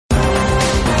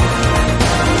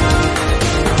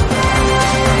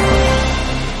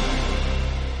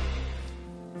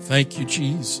Thank you,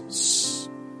 Jesus.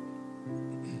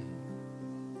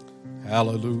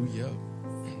 Hallelujah.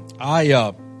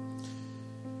 I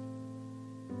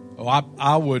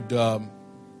would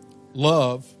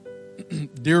love,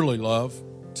 dearly love,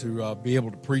 to be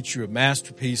able to preach you a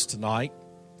masterpiece tonight,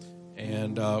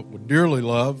 and would dearly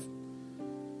love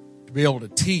to be able to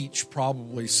teach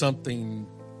probably something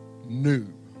new,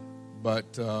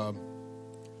 but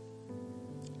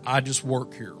I just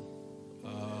work here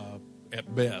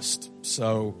at best.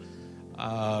 So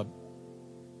the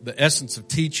essence of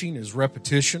teaching is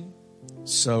repetition.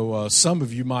 So some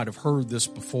of you might have heard this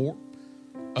before.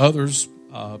 Others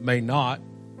may not.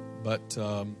 But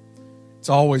it's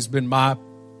always been my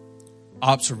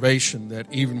observation that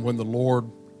even when the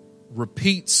Lord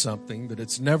repeats something, that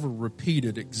it's never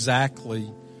repeated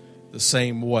exactly the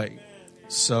same way.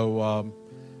 So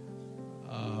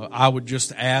I would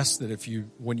just ask that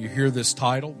when you hear this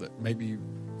title, that maybe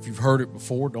if you've heard it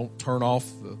before, don't turn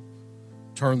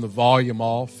the volume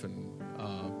off and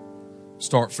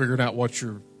start figuring out what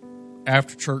your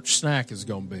after church snack is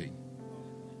going to be.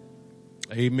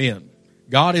 Amen.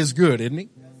 God is good, isn't He?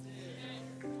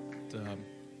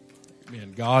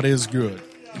 Amen. God is good.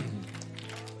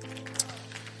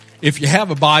 If you have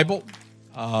a Bible,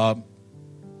 I'd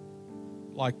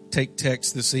like to take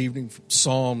text this evening from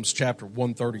Psalms chapter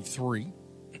 133.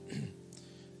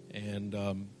 And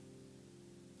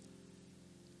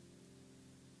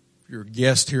if you're a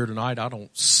guest here tonight, I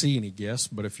don't see any guests,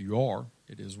 but if you are,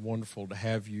 it is wonderful to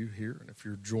have you here. And if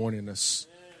you're joining us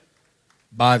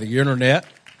by the internet,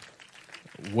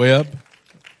 web,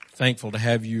 thankful to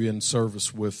have you in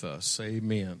service with us.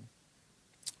 Amen.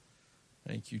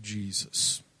 Thank you,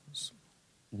 Jesus. It's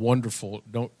wonderful.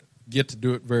 Don't get to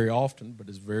do it very often, but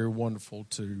it's very wonderful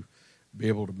to be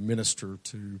able to minister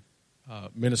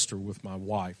with my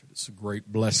wife. It's a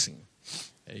great blessing.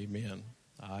 Amen.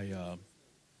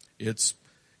 It's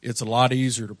a lot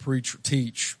easier to preach or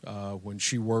teach when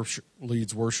she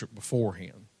leads worship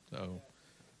beforehand. So,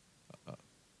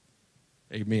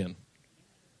 amen.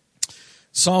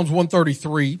 Psalms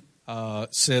 133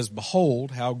 says,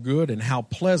 "Behold, how good and how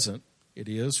pleasant it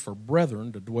is for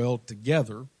brethren to dwell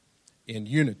together in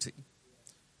unity."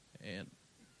 And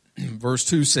verse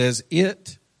 2 says,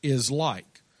 "It is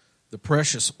like the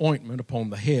precious ointment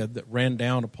upon the head that ran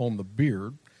down upon the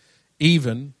beard,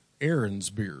 even Aaron's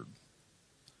beard,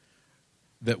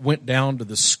 that went down to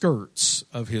the skirts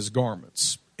of his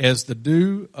garments, as the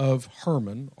dew of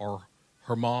Hermon," or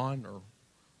Hermon, or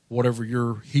whatever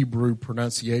your Hebrew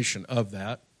pronunciation of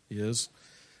that is,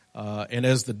 "and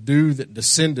as the dew that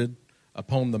descended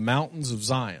upon the mountains of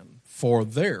Zion. For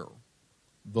there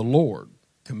the Lord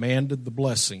commanded the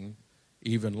blessing,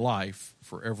 even life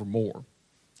forevermore."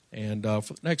 And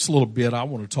for the next little bit, I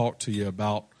want to talk to you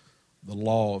about the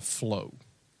law of flow.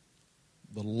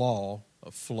 The law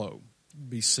of flow.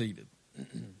 Be seated.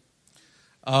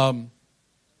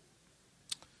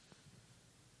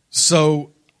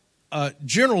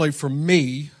 Generally for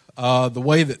me, the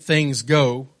way that things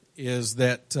go is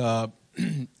that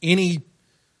any,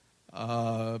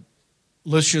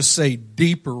 let's just say,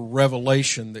 deeper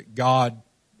revelation that God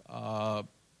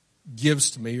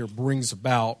gives to me or brings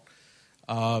about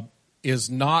is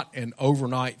not an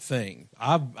overnight thing.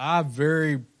 I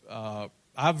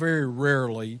very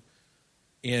rarely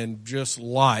in just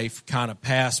life kind of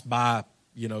pass by,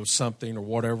 something or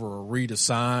whatever, or read a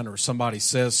sign, or somebody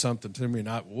says something to me and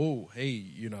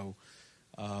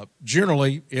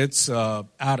generally it's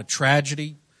out of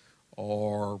tragedy,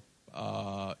 or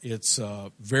it's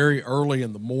very early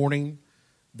in the morning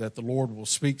that the Lord will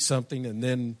speak something, and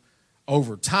then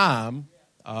over time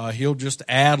He'll just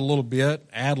add a little bit,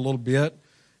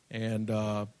 and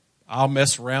I'll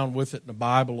mess around with it in the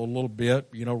Bible a little bit,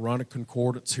 run a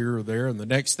concordance here or there, and the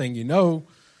next thing you know,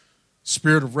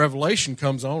 Spirit of revelation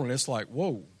comes on, and it's like,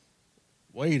 whoa,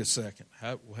 wait a second.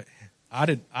 I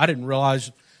didn't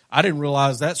realize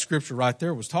that scripture right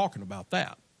there was talking about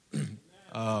that.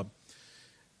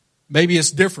 Maybe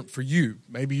it's different for you.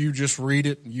 Maybe you just read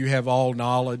it and you have all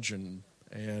knowledge, and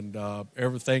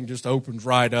everything just opens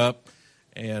right up.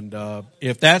 And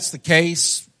if that's the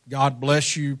case, God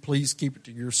bless you. Please keep it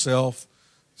to yourself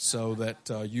so that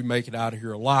you make it out of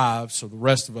here alive, so the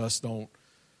rest of us don't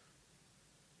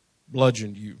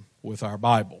bludgeon you with our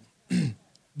Bible.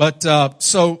 But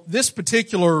so this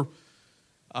particular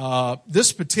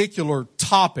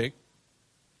topic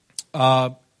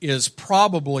is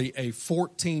probably a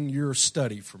 14-year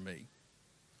study for me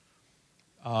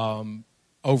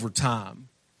over time,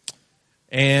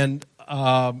 and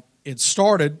it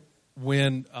started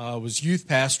when I was youth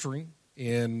pastoring.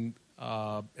 It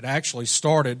actually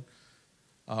started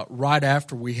right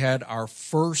after we had our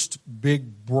first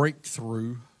big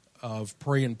breakthrough of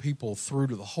praying people through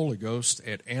to the Holy Ghost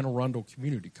at Anne Arundel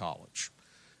Community College,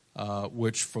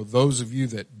 which for those of you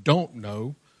that don't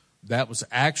know, that was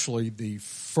actually the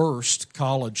first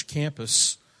college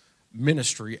campus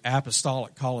ministry,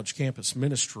 apostolic college campus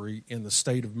ministry in the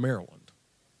state of Maryland.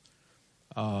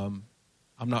 I'm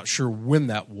not sure when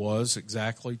that was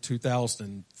exactly.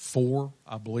 2004,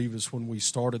 I believe, is when we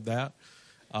started that.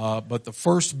 But the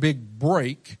first big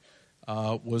break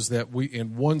was that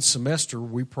in one semester,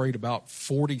 we prayed about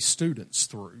 40 students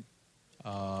through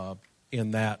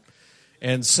in that.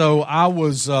 And so I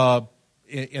was,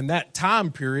 in that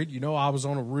time period, I was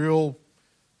on a real,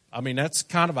 that's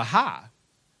kind of a high.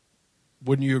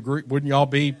 Wouldn't you agree? Wouldn't y'all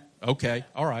be? Okay,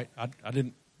 all right. I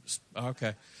didn't,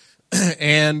 okay.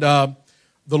 And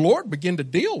the Lord began to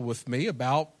deal with me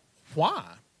about why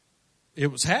it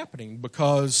was happening,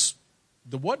 because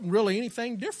there wasn't really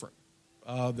anything different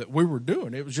that we were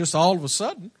doing. It was just all of a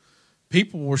sudden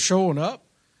people were showing up,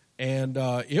 and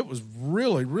it was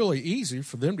really, really easy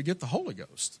for them to get the Holy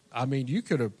Ghost. I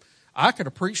could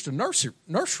have preached a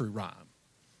nursery rhyme,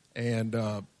 and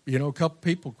a couple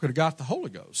people could have got the Holy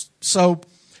Ghost. So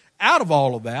out of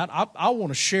all of that, I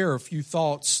want to share a few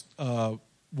thoughts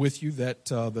with you that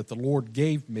the Lord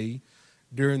gave me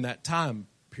during that time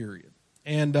period.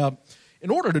 And in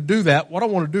order to do that, what I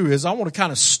want to do is I want to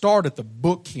kind of start at the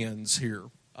bookends here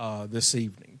this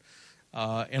evening.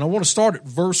 And I want to start at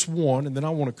verse 1, and then I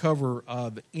want to cover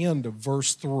the end of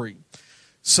verse 3.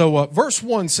 So verse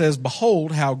 1 says,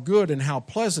 "Behold, how good and how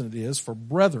pleasant it is for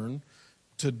brethren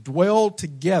to dwell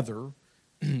together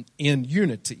in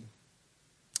unity."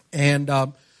 And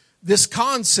this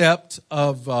concept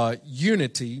of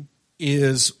unity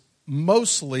is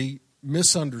mostly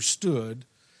misunderstood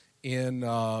in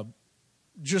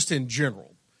just in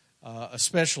general,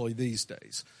 especially these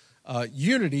days.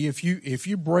 Unity, if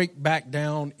you break back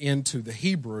down into the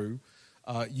Hebrew,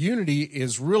 unity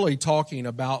is really talking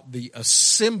about the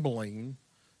assembling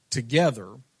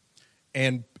together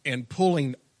and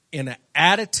pulling in an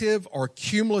additive or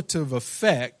cumulative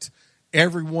effect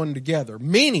everyone together.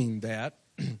 Meaning that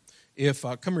if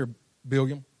come here,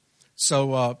 Billiam.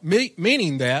 So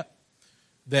meaning that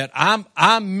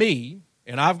I'm me,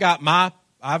 and I've got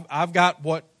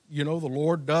what the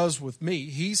Lord does with me.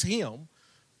 He's Him,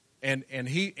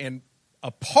 and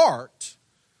apart,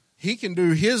 He can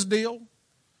do His deal,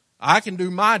 I can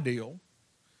do my deal,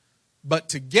 but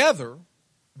together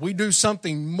we do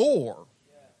something more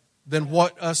than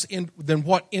what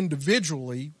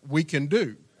individually we can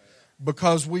do,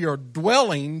 because we are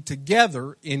dwelling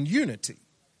together in unity.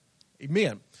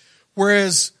 Amen.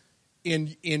 Whereas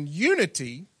in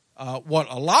unity, what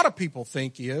a lot of people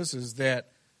think is that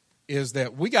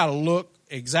we got to look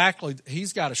exactly.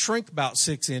 He's got to shrink about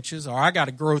 6 inches, or I got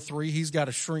to grow 3. He's got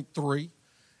to shrink 3,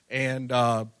 and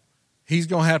he's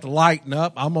going to have to lighten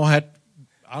up. I'm going to have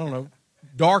to,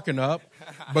 darken up,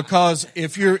 because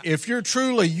if you're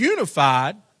truly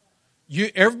unified,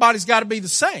 everybody's got to be the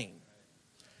same.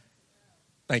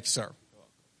 Thank you, sir.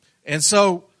 And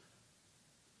so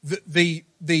the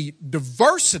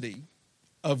diversity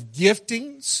of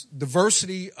giftings,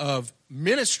 diversity of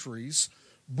ministries,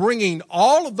 bringing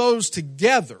all of those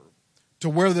together to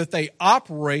where that they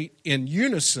operate in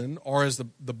unison, or as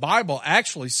the Bible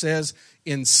actually says,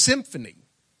 in symphony.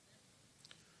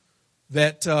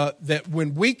 That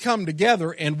when we come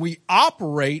together and we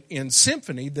operate in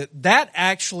symphony, that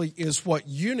actually is what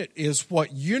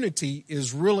unity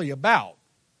is really about.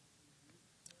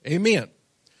 Amen.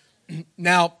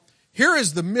 Now, here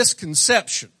is the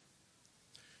misconception,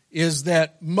 is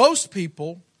that most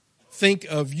people think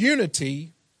of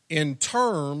unity in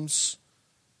terms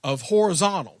of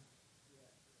horizontal.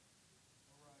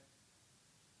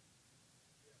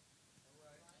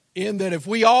 In that if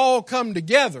we all come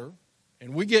together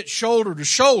and we get shoulder to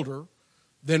shoulder,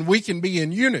 then we can be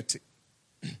in unity.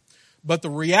 But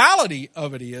the reality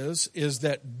of it is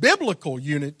that biblical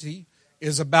unity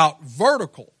is about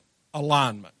vertical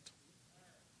alignment.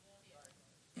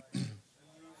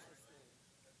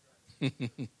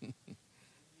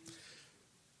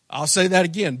 I'll say that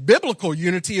again. Biblical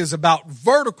unity is about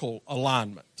vertical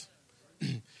alignment.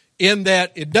 In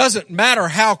that it doesn't matter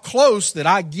how close that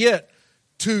I get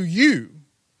to you,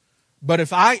 but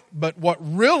what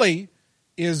really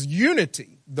is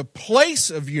unity, the place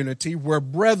of unity where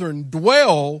brethren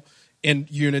dwell in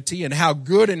unity, and how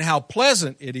good and how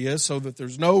pleasant it is, so that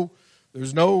there's no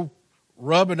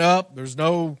rubbing up, there's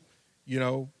no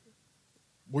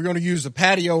we're going to use the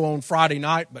patio on Friday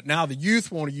night, but now the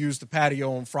youth want to use the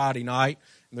patio on Friday night.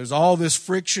 And there's all this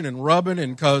friction and rubbing,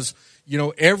 and because,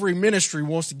 every ministry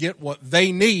wants to get what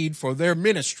they need for their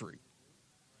ministry.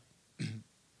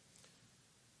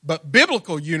 But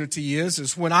biblical unity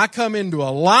is when I come into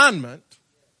alignment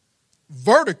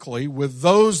vertically with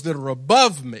those that are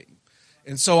above me.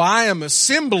 And so I am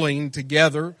assembling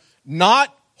together,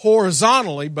 not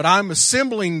horizontally, but I'm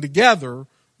assembling together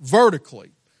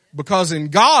vertically. Because in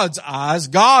God's eyes,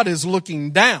 God is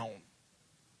looking down.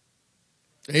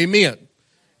 Amen.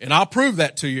 And I'll prove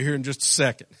that to you here in just a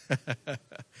second.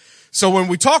 So when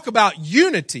we talk about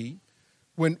unity,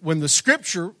 when the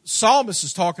scripture, psalmist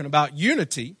is talking about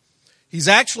unity, he's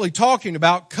actually talking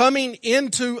about coming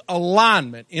into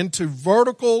alignment, into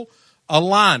vertical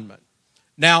alignment.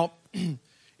 Now,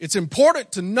 it's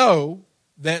important to know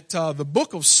that the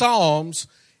book of Psalms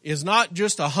is not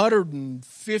just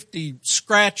 150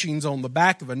 scratchings on the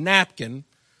back of a napkin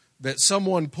that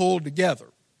someone pulled together.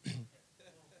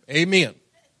 Amen.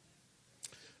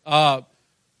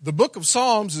 The book of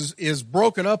Psalms is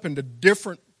broken up into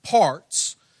different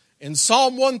parts. And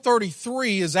Psalm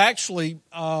 133 is actually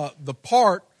the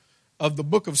part of the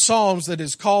book of Psalms that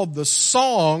is called the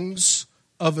Songs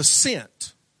of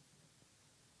Ascent,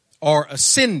 or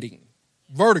ascending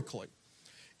vertically.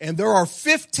 And there are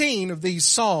 15 of these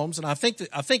psalms, and I think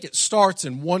it starts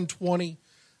in 120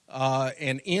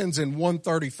 and ends in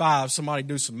 135. Somebody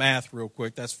do some math real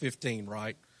quick. That's 15,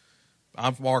 right?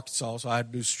 I'm from Arkansas, so I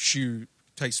had to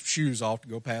take some shoes off to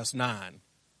go past 9.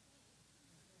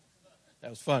 That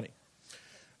was funny.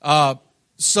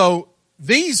 So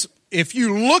these, if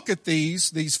you look at these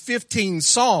 15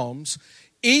 psalms,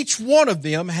 each one of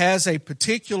them has a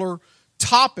particular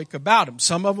topic about them.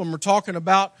 Some of them are talking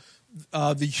about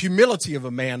the humility of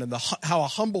a man and how a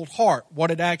humbled heart, what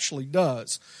it actually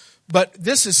does. But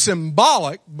this is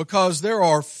symbolic because there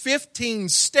are 15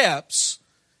 steps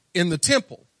in the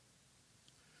temple.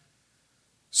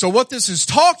 So what this is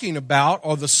talking about,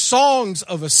 or the songs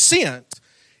of ascent,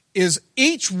 is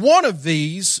each one of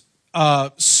these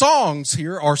songs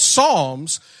here, or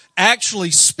psalms,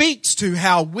 actually speaks to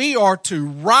how we are to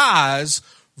rise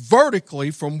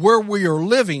vertically from where we are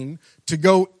living to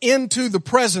go into the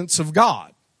presence of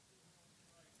God.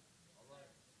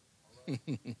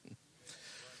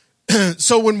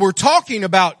 So when we're talking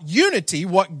about unity,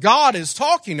 what God is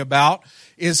talking about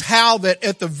is how that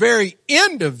at the very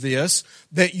end of this,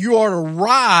 that you are to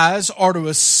rise or to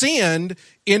ascend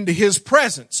into His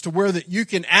presence, to where that you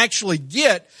can actually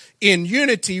get in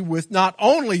unity with not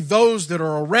only those that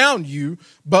are around you,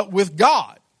 but with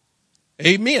God.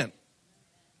 Amen.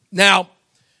 Now,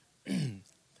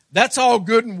 that's all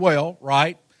good and well,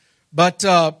 right? But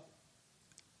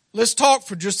let's talk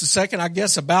for just a second, I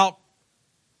guess, about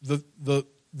the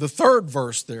third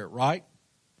verse there, right?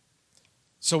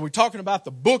 So we're talking about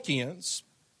the bookends,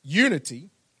 unity.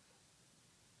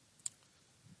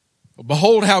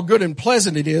 Behold how good and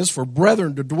pleasant it is for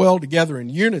brethren to dwell together in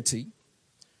unity.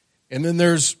 And then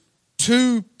there's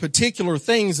two particular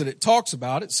things that it talks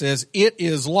about. It says, it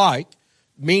is like,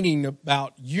 meaning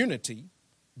about unity,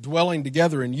 dwelling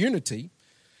together in unity.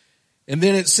 And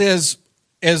then it says,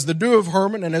 as the dew of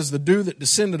Hermon and as the dew that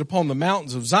descended upon the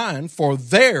mountains of Zion, for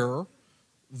there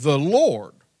the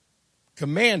Lord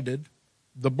commanded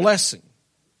the blessing,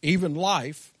 even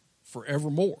life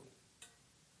forevermore.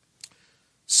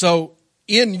 So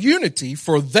in unity,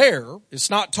 for there,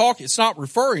 it's not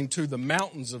referring to the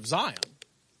mountains of Zion.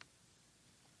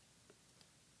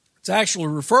 It's actually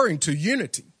referring to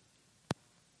unity.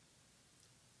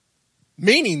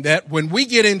 Meaning that when we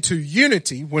get into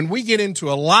unity, when we get into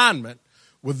alignment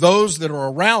with those that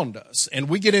are around us, and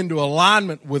we get into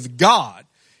alignment with God,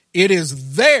 it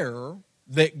is there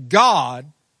that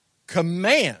God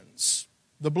commands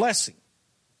the blessing.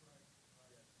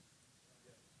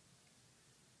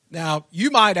 Now,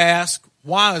 you might ask,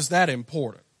 why is that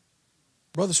important?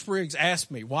 Brother Spriggs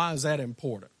asked me, why is that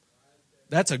important?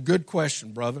 That's a good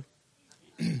question, brother.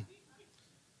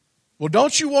 Well,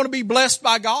 don't you want to be blessed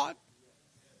by God?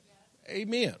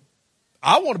 Amen.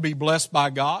 I want to be blessed by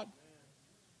God.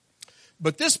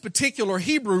 But this particular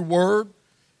Hebrew word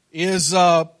is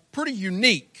pretty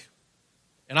unique.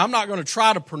 And I'm not going to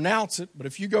try to pronounce it, but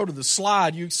if you go to the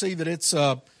slide, you see that it's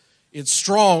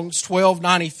Strong's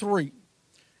 1293.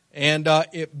 And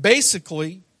it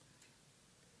basically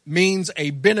means a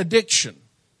benediction.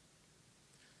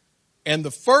 And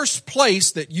the first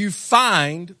place that you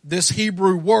find this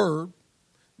Hebrew word,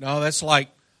 no, that's like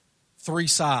three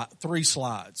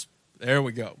slides. There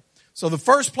we go. So the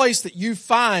first place that you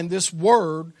find this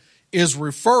word is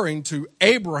referring to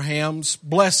Abraham's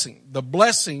blessing, the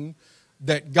blessing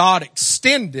that God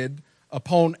extended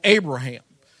upon Abraham.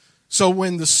 So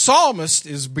when the psalmist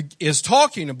is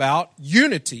talking about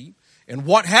unity and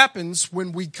what happens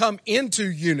when we come into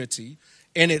unity,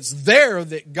 and it's there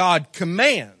that God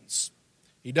commands.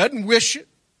 He doesn't wish it.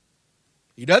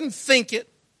 He doesn't think it.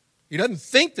 He doesn't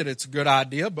think that it's a good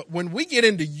idea. But when we get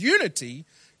into unity,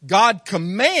 God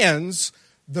commands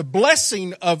the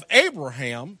blessing of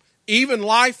Abraham, even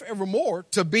life evermore,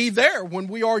 to be there when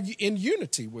we are in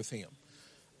unity with him.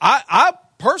 I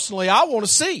personally want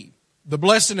to see the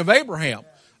blessing of Abraham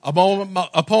upon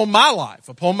my life,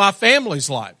 upon my family's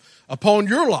life, upon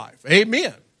your life.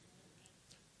 Amen.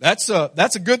 That's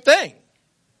a good thing.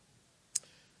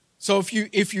 So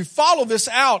if you follow this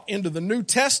out into the New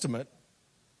Testament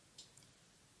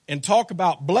and talk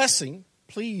about blessing,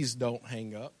 please don't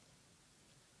hang up.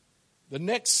 The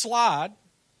next slide.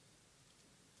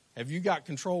 Have you got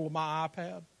control of my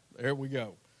iPad? There we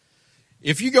go.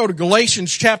 If you go to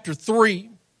Galatians chapter 3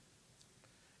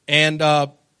 and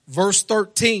verse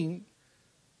 13,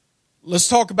 let's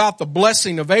talk about the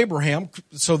blessing of Abraham.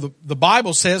 So the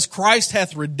Bible says, Christ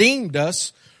hath redeemed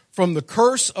us from the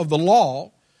curse of the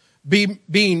law,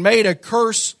 being made a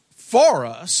curse for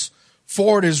us.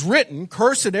 For it is written,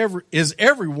 cursed is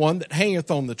everyone that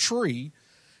hangeth on the tree.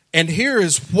 And here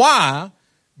is why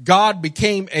God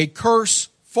became a curse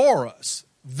for us,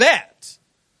 that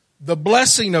the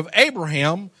blessing of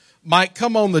Abraham might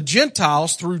come on the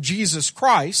Gentiles through Jesus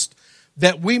Christ,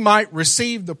 that we might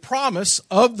receive the promise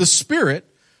of the Spirit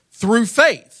through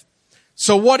faith.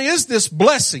 So what is this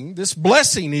blessing? This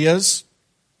blessing is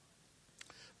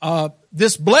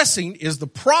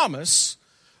the promise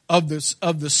of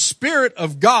the Spirit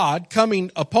of God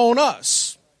coming upon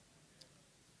us.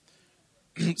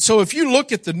 So if you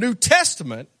look at the New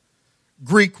Testament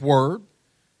Greek word,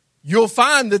 you'll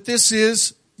find that this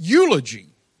is eulogy,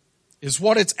 is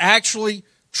what it's actually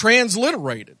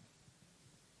transliterated.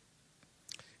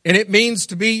 And it means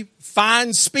to be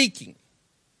fine speaking.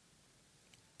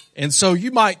 And so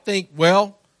you might think,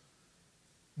 well,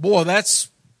 boy,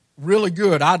 that's really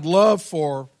good. I'd love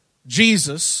for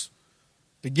Jesus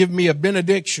to give me a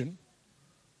benediction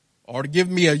or to give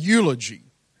me a eulogy,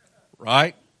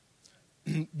 right?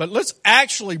 But let's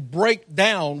actually break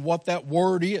down what that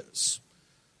word is.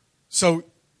 So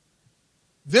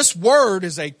this word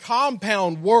is a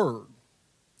compound word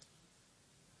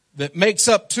that makes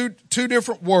up two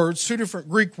different words, two different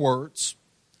Greek words.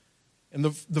 And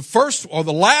the first or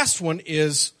the last one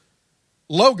is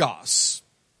logos.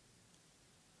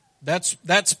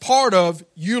 That's part of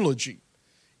eulogy,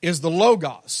 is the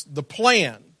logos, the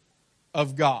plan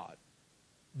of God,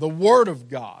 the Word of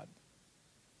God.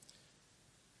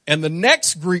 And the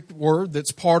next Greek word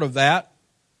that's part of that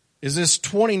is this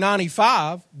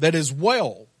 2095, that is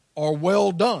well or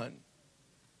well done.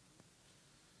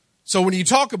 So when you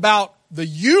talk about the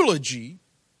eulogy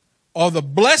or the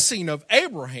blessing of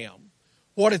Abraham,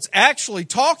 what it's actually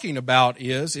talking about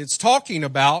is it's talking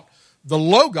about the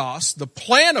logos, the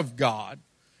plan of God,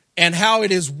 and how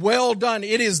it is well done.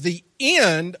 It is the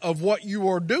end of what you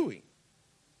are doing.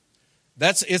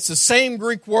 It's the same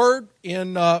Greek word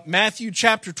in Matthew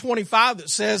chapter 25 that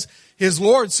says, his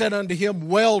Lord said unto him,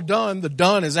 well done. The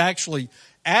done is actually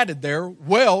added there.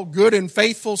 Well, good and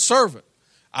faithful servant.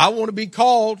 I want to be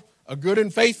called a good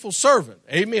and faithful servant.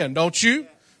 Amen. Don't you?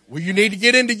 Well, you need to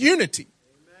get into unity.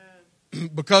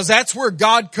 Because that's where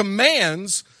God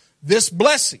commands this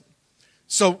blessing.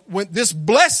 So when this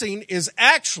blessing is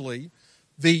actually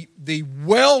the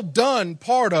well done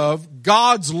part of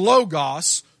God's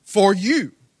logos for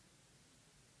you.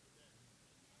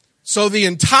 So the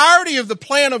entirety of the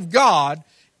plan of God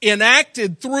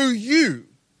enacted through you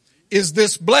is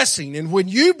this blessing. And when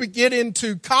you get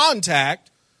into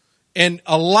contact and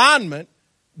alignment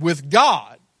with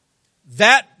God,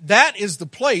 that is the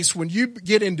place when you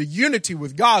get into unity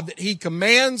with God that He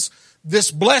commands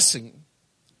this blessing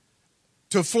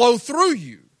to flow through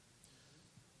you.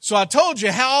 So I told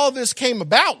you how all this came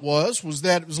about was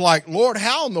that it was like, Lord,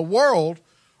 how in the world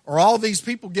are all these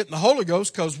people getting the Holy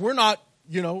Ghost? Because we're not,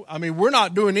 we're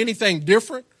not doing anything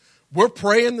different. We're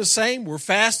praying the same. We're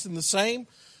fasting the same.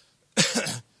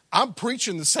 I'm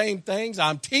preaching the same things.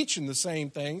 I'm teaching the same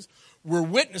things. We're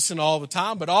witnessing all the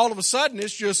time. But all of a sudden,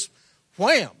 it's just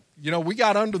wham. We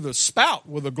got under the spout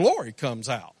where the glory comes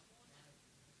out.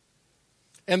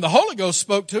 And the Holy Ghost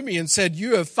spoke to me and said,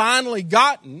 you have finally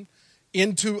gotten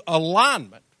into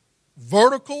alignment,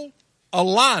 vertical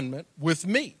alignment with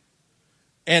me.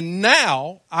 And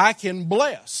now I can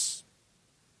bless.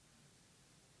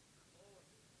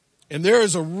 And there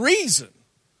is a reason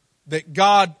that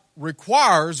God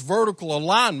requires vertical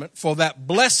alignment for that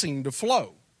blessing to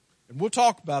flow. And we'll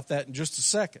talk about that in just a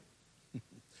second.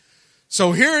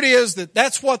 So here it is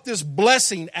that's what this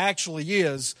blessing actually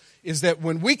is that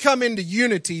when we come into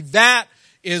unity, that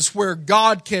is where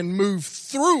God can move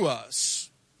through us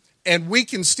and we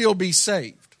can still be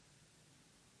saved.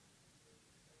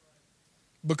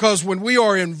 Because when we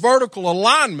are in vertical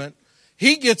alignment,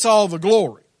 He gets all the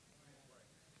glory.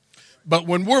 But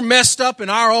when we're messed up in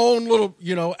our own little,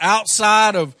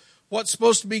 outside of what's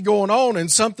supposed to be going on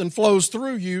and something flows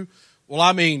through you, well,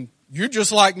 I mean, you're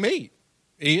just like me,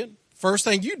 Ian. First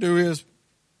thing you do is,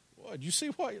 you see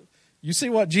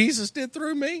what Jesus did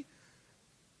through me?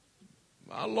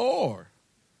 My Lord.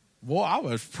 Boy, I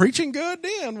was preaching good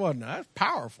then, wasn't I? That's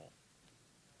powerful.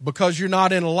 Because you're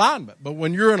not in alignment. But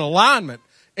when you're in alignment,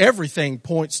 everything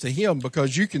points to Him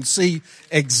because you can see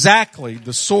exactly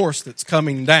the source that's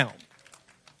coming down.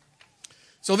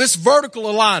 So this vertical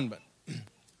alignment,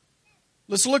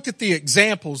 let's look at the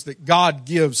examples that God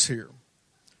gives here.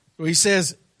 So He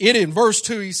says, in verse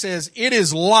 2, He says, it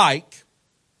is like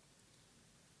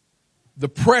the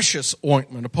precious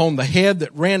ointment upon the head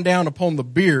that ran down upon the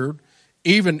beard,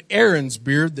 even Aaron's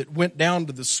beard that went down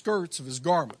to the skirts of his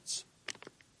garments.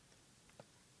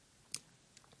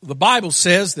 The Bible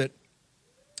says that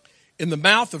in the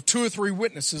mouth of 2 or 3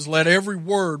 witnesses, let every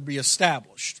word be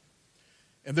established.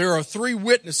 And there are 3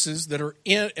 witnesses that are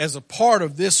in as a part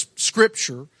of this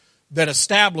scripture that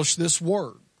establish this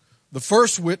word. The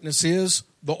first witness is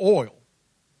the oil.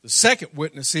 The second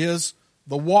witness is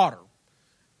the water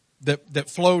that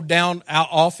flowed down out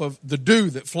off of the dew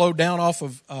that flowed down off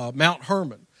of Mount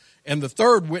Hermon. And the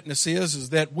third witness is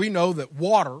that we know that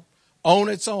water on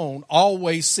its own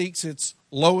always seeks its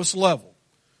lowest level.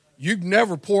 You can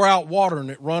never pour out water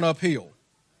and it run uphill.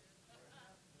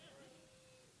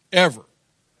 Ever.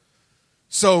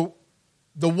 So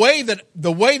the way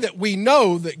that we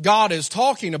know that God is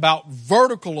talking about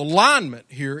vertical alignment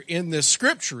here in this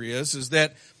scripture is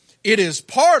that it is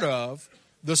part of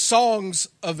the songs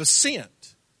of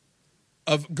ascent,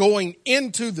 of going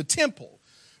into the temple.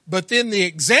 But then the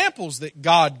examples that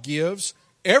God gives,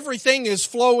 everything is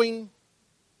flowing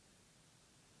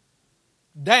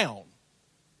down.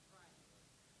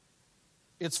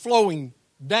 It's flowing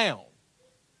down.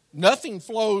 Nothing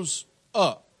flows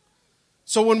up.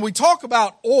 So when we talk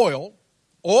about oil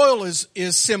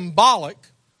is symbolic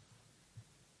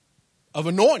of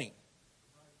anointing,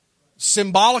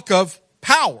 symbolic of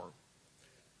power.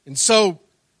 And so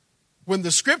when the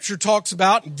scripture talks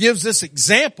about and gives this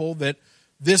example that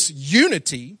this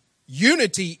unity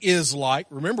is like,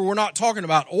 remember we're not talking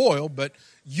about oil, but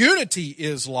unity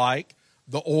is like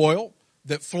the oil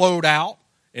that flowed out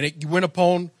and it went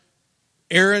upon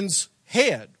Aaron's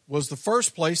head was the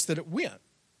first place that it went.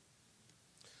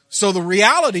 So the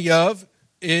reality of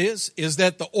is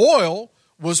that the oil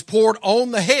was poured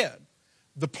on the head,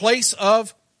 the place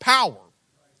of power.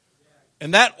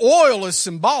 And that oil is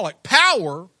symbolic.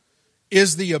 Power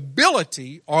is the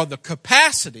ability or the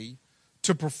capacity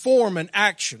to perform an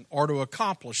action or to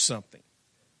accomplish something.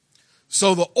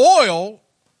 So the oil,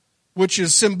 which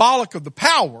is symbolic of the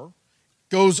power,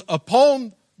 goes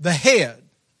upon the head,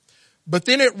 but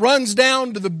then it runs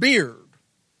down to the beard.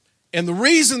 And the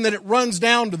reason that it runs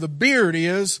down to the beard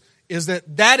is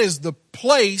that is the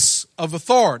place of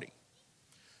authority.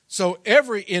 So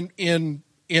in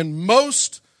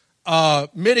most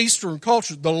Mideastern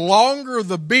cultures, the longer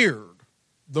the beard,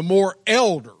 the more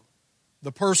elder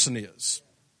the person is.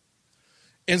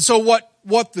 And so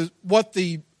what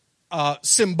the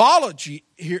symbology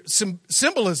here,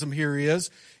 symbolism here is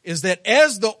that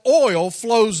as the oil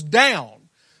flows down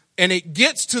and it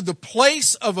gets to the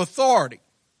place of authority,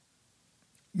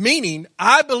 meaning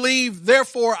I believe,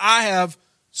 therefore I have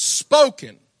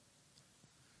spoken,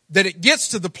 that it gets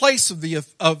to the place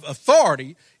of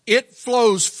authority, it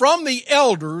flows from the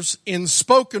elders in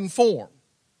spoken form.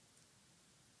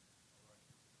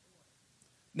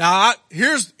 Now,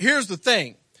 here's the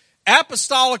thing.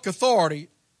 Apostolic authority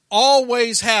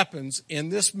always happens in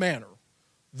this manner.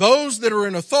 Those that are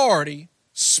in authority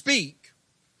speak,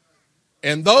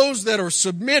 and those that are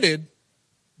submitted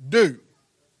do.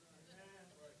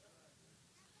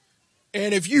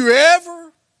 And if you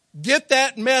ever get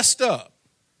that messed up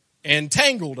and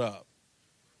tangled up,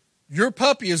 your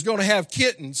puppy is going to have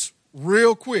kittens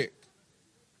real quick.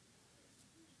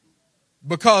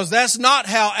 Because that's not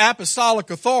how apostolic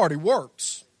authority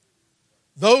works.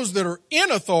 Those that are in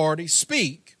authority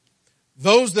speak.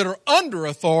 Those that are under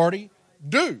authority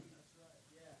do.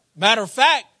 Matter of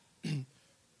fact,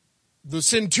 the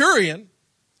centurion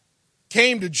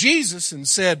came to Jesus and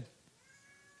said,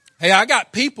 "Hey, I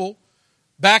got people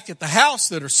back at the house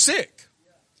that are sick."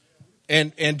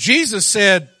 And Jesus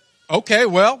said, okay,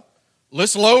 well,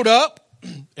 let's load up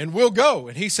and we'll go.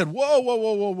 And he said, whoa, whoa,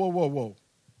 whoa, whoa, whoa, whoa, whoa.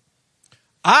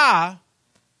 I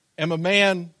am a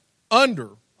man under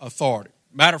authority.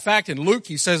 Matter of fact, in Luke,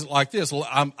 he says it like this,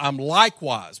 I'm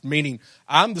likewise, meaning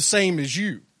I'm the same as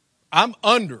you. I'm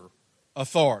under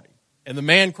authority. And the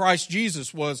man Christ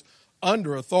Jesus was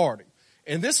under authority.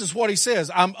 And this is what he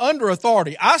says, I'm under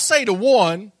authority. I say to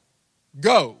one,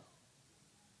 go.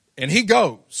 And he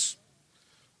goes.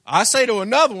 I say to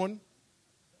another one,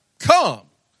 come.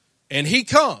 And he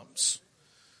comes.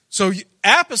 So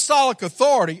apostolic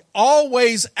authority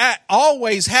always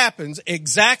happens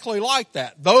exactly like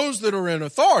that. Those that are in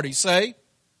authority say,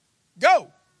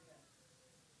 go.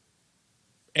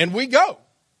 And we go.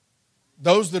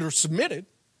 Those that are submitted,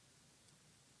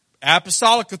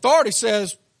 apostolic authority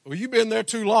says, well, you've been there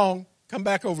too long. Come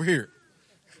back over here.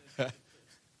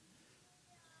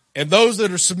 And those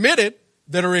that are submitted,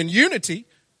 that are in unity,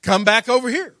 come back over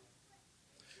here.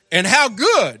 And how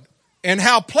good and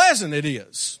how pleasant it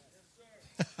is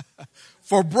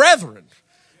for brethren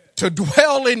to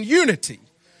dwell in unity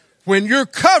when your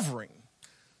covering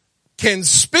can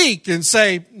speak and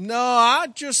say, no, I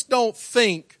just don't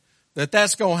think that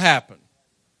that's going to happen.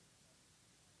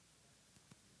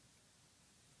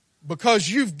 Because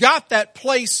you've got that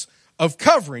place of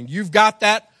covering. You've got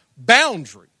that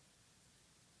boundary.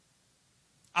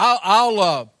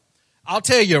 I'll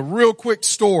tell you a real quick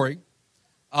story.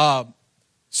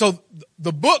 So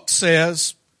the book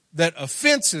says that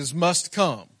offenses must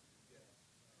come,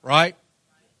 right?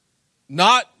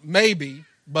 Not maybe,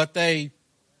 but they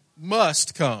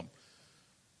must come.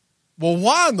 Well,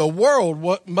 why in the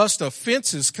world must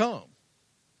offenses come?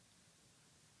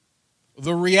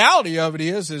 The reality of it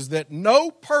is that no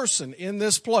person in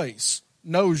this place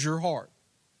knows your heart.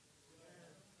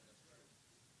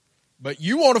 But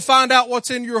you want to find out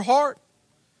what's in your heart?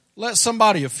 Let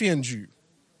somebody offend you.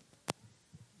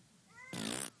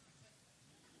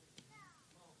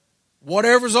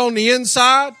 Whatever's on the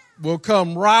inside will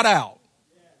come right out.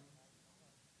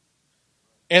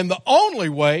 And the only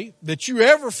way that you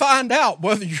ever find out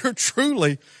whether you're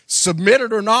truly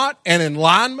submitted or not and in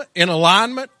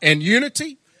alignment and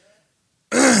unity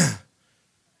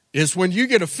is when you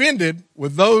get offended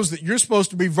with those that you're supposed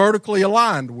to be vertically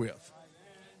aligned with.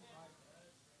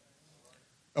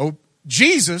 Oh,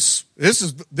 Jesus, this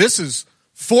is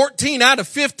 14 out of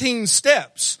 15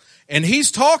 steps. And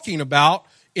he's talking about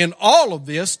in all of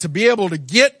this to be able to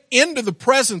get into the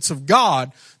presence of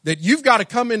God that you've got to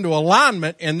come into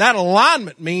alignment, and that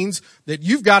alignment means that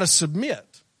you've got to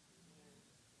submit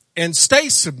and stay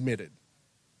submitted.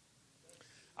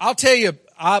 I'll tell you,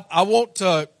 I won't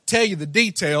tell you the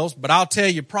details, but I'll tell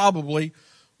you probably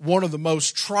one of the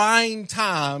most trying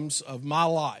times of my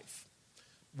life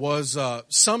was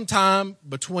sometime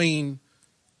between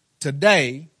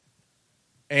today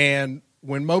and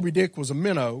when Moby Dick was a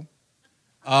minnow.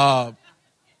 I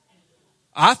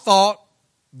thought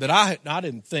that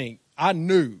I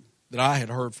knew that I had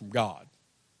heard from God.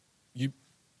 You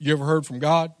ever heard from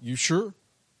God? You sure?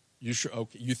 You sure?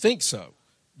 Okay. You think so?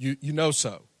 You know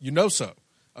so? You know so?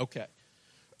 Okay.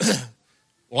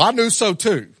 Well, I knew so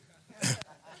too.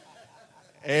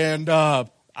 And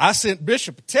I sent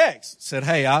Bishop a text. Said,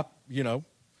 hey,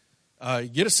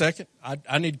 get a second.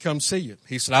 I need to come see you.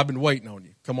 He said, I've been waiting on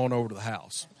you. Come on over to the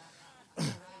house.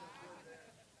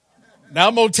 Now,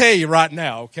 I'm going to tell you right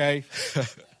now, okay?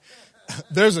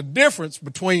 There's a difference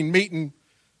between meeting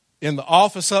in the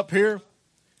office up here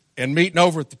and meeting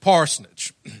over at the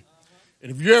parsonage. And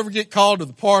if you ever get called to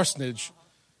the parsonage,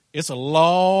 it's a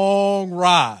long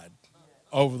ride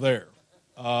over there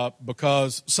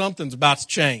because something's about to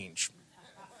change.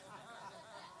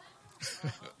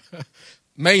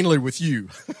 Mainly with you.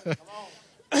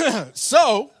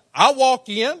 So I walk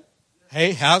in.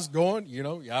 Hey, how's it going?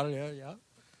 Yada, yada, yada.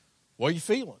 What are you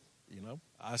feeling?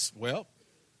 I said, well,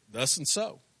 thus and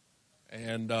so.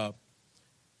 And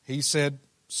he said,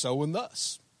 so and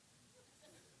thus.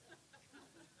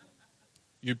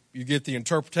 You get the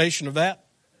interpretation of that?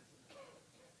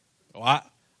 Well,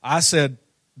 I said,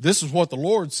 this is what the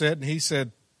Lord said. And he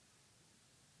said,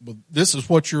 well, this is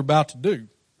what you're about to do.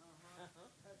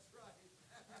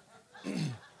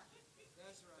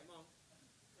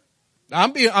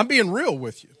 I'm being real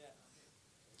with you.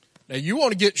 Now, you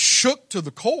want to get shook to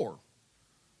the core.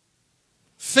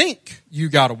 Think you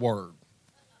got a word.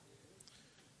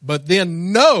 But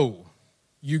then know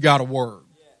you got a word.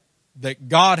 That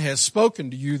God has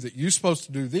spoken to you that you're supposed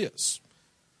to do this.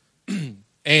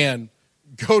 And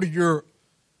go to your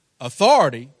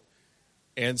authority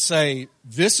and say,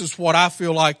 this is what I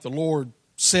feel like the Lord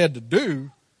said to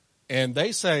do. And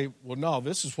they say, well, no,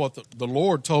 this is what the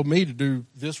Lord told me to do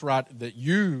this right, that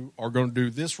you are going to do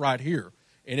this right here.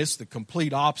 And it's the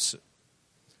complete opposite.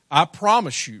 I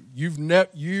promise you,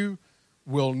 you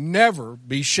will never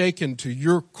be shaken to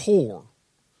your core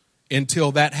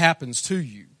until that happens to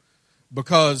you.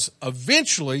 Because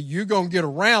eventually you're going to get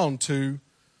around to,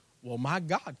 well, my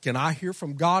God, can I hear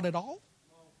from God at all?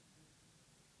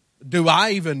 Do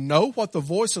I even know what the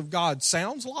voice of God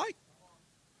sounds like?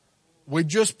 We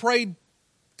just prayed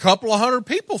a couple of hundred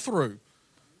people through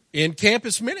in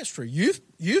campus ministry.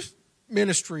 Youth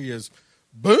ministry is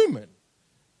booming.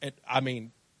 And, I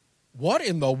mean, what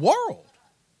in the world?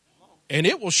 And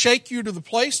it will shake you to the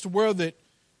place to where that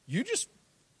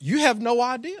you have no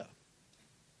idea.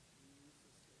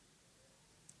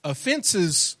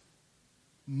 Offenses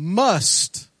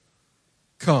must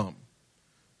come,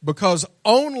 because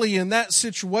only in that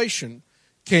situation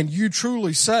can you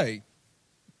truly say,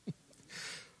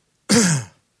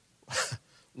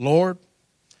 Lord,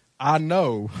 I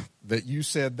know that you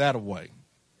said that away,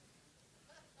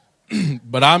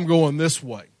 but I'm going this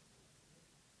way.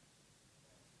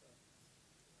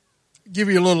 Give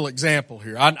you a little example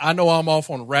here. I know I'm off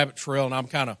on a rabbit trail and I'm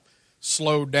kind of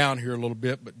slowed down here a little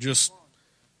bit, but just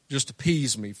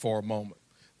appease me for a moment.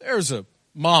 There's a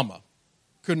mama,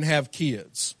 couldn't have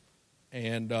kids.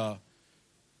 And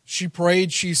she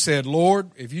prayed, she said,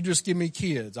 Lord, if you just give me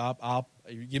kids, I'll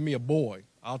give me a boy.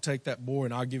 I'll take that boy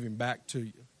and I'll give him back to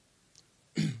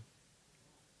you.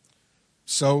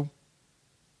 So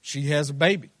she has a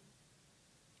baby.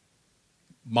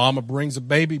 Mama brings a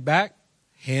baby back,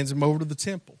 hands him over to the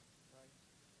temple.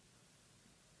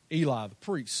 Eli, the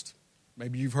priest.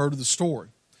 Maybe you've heard of the story.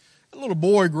 A little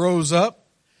boy grows up,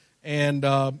 and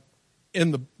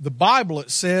in the Bible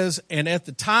it says, and at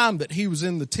the time that he was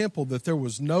in the temple, that there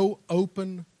was no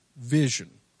open vision,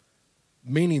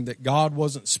 meaning that God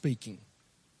wasn't speaking.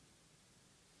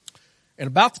 And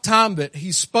about the time that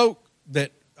he spoke,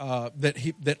 that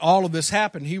all of this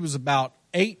happened, he was about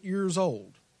 8 years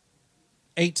old,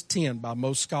 8 to 10 by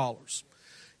most scholars.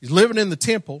 He's living in the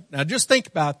temple. Now just think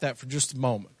about that for just a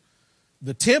moment.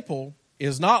 The temple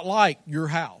is not like your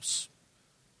house.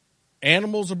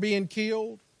 Animals are being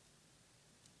killed.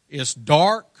 It's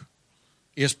dark.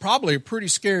 It's probably a pretty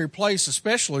scary place,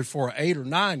 especially for an 8 or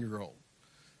 9 year old.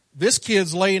 This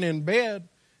kid's laying in bed,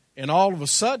 and all of a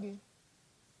sudden,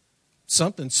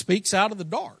 something speaks out of the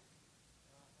dark.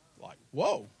 Like,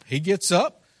 whoa. He gets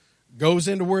up, goes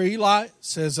into where Eli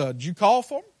says, did you call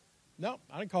for him? No,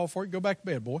 I didn't call for you. Go back to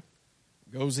bed, boy.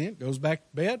 Goes in, goes back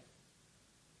to bed.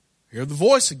 Hear the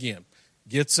voice again.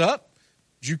 Gets up.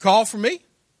 Did you call for me?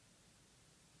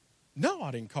 No,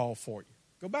 I didn't call for you.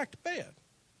 Go back to bed.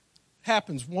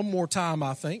 Happens one more time,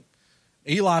 I think.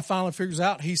 Eli finally figures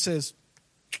out. He says,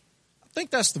 I think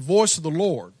that's the voice of the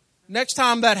Lord. Next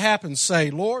time that happens,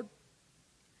 say, Lord,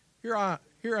 here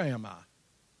am I.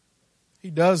 He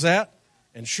does that,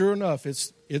 and sure enough,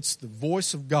 it's the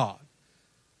voice of God.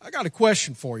 I got a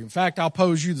question for you. In fact, I'll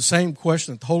pose you the same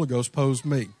question that the Holy Ghost posed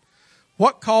me.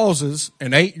 What causes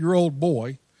an 8-year-old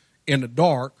boy in the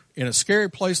dark, in a scary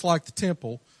place like the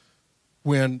temple,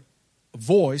 when a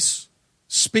voice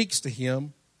speaks to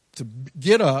him to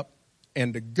get up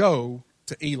and to go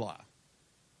to Eli?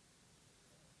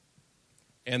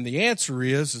 And the answer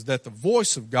is that the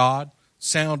voice of God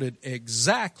sounded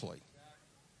exactly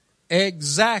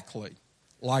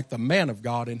like the man of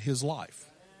God in his life.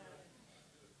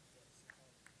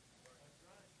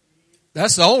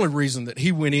 That's the only reason that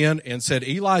he went in and said,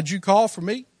 Eli, did you call for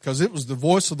me? Because it was the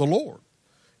voice of the Lord.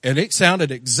 And it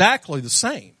sounded exactly the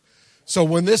same. So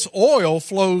when this oil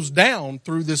flows down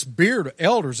through this beard of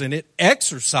elders and it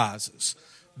exercises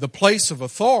the place of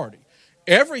authority,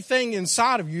 everything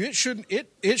inside of you, it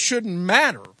shouldn't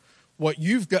matter what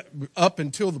you've got up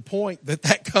until the point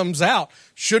that comes out.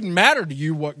 Shouldn't matter to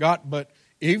you what God, but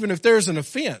even if there's an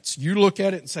offense, you look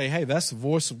at it and say, hey, that's the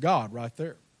voice of God right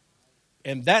there.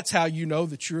 And that's how you know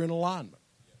that you're in alignment.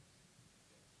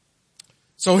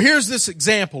 So here's this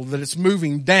example that it's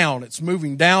moving down. It's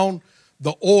moving down.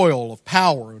 The oil of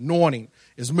power, anointing,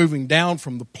 is moving down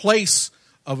from the place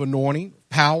of anointing,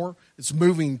 power. It's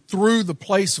moving through the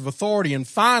place of authority. And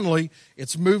finally,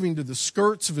 it's moving to the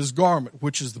skirts of his garment,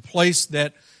 which is the place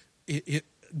that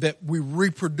that we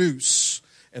reproduce.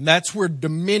 And that's where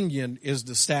dominion is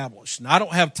established. And I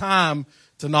don't have time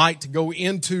tonight to go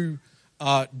into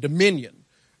dominion.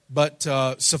 But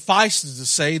suffice it to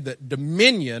say that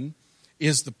dominion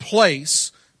is the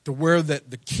place to where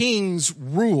that the king's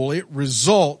rule, it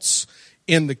results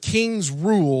in the king's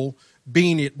rule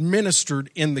being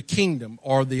administered in the kingdom,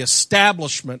 or the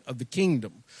establishment of the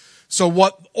kingdom. So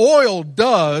what oil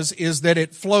does is that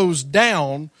it flows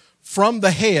down from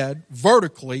the head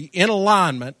vertically in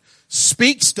alignment,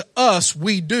 speaks to us,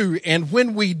 we do, and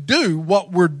when we do,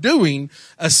 what we're doing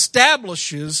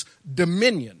establishes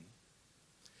dominion.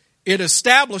 It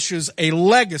establishes a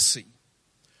legacy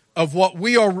of what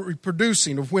we are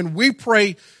reproducing, of when we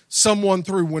pray someone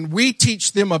through, when we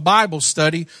teach them a Bible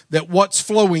study, that what's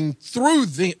flowing to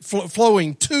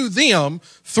them,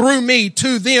 through me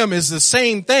to them, is the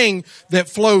same thing that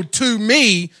flowed to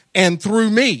me and through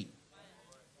me.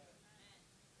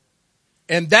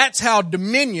 And that's how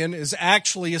dominion is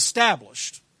actually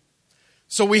established.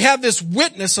 So we have this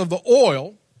witness of the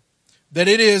oil, that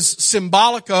it is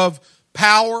symbolic of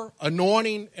power,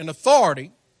 anointing, and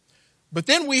authority. But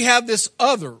then we have this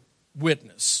other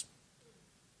witness,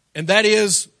 and that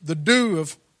is the dew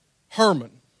of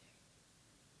Hermon.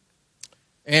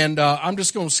 And I'm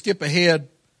just going to skip ahead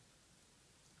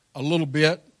a little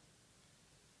bit.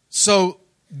 So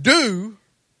dew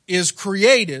is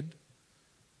created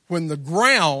when the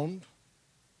ground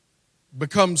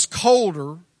becomes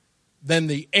colder than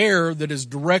the air that is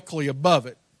directly above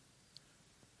it.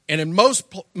 And in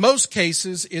most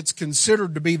cases, it's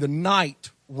considered to be the night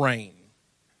rain.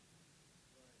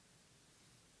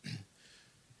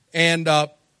 And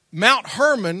Mount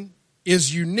Hermon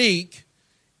is unique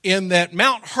in that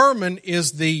Mount Hermon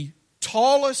is the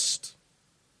tallest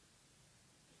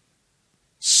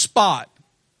spot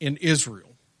in Israel.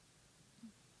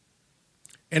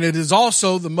 And it is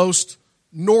also the most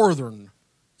northern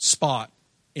spot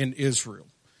in Israel.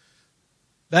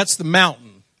 That's the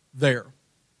mountain there.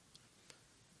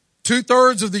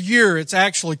 2/3 of the year, it's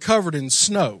actually covered in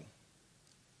snow.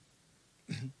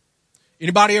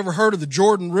 Anybody ever heard of the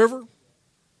Jordan River?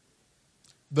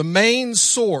 The main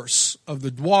source of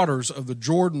the waters of the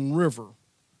Jordan River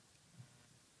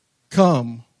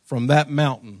come from that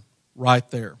mountain right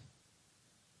there.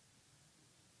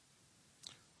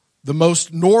 The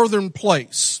most northern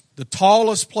place, the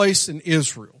tallest place in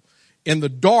Israel, in the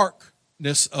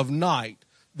darkness of night,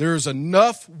 there's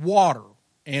enough water,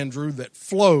 Andrew, that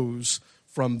flows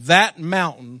from that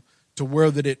mountain to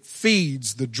where that it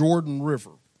feeds the Jordan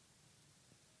River.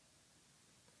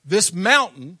 This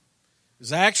mountain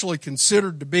is actually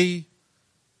considered to be,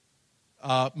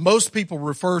 most people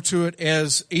refer to it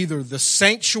as either the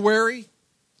sanctuary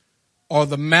or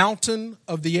the mountain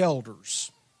of the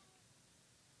elders.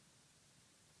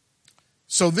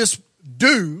 So this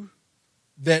dew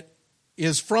that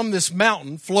is from this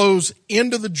mountain flows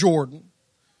into the Jordan.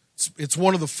 It's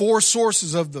one of the four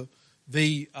sources of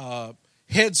the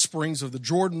head springs of the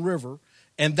Jordan River,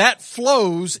 and that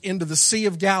flows into the Sea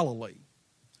of Galilee.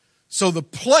 So the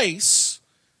place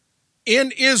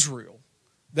in Israel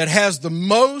that has the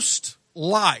most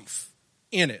life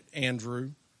in it,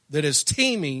 Andrew, that is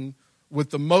teeming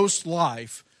with the most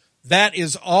life, that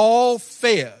is all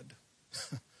fed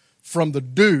from the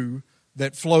dew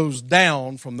that flows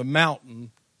down from the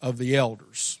mountain of the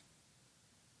elders.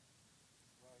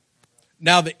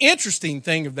 Now the interesting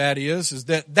thing of that is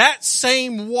that that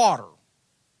same water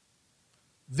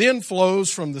then flows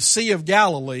from the Sea of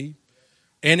Galilee,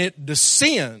 and it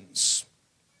descends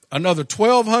another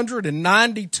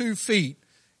 1,292 feet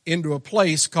into a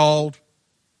place called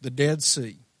the Dead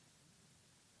Sea.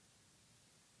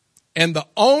 And the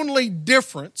only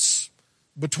difference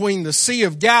between the Sea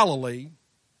of Galilee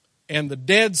and the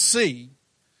Dead Sea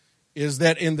is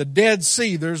that in the Dead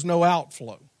Sea there's no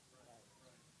outflow.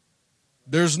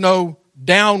 There's no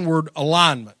downward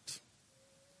alignment.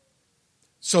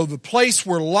 So the place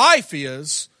where life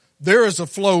is, there is a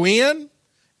flow in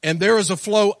and there is a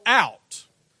flow out.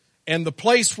 And the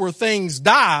place where things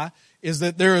die is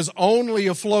that there is only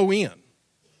a flow in.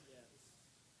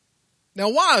 Now,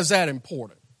 why is that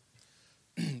important?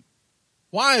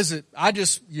 Why is it,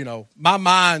 my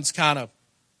mind's kind of,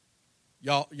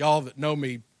 y'all that know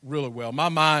me really well, my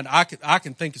mind, I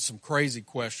can think of some crazy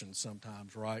questions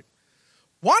sometimes, right?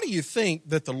 Why do you think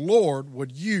that the Lord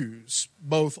would use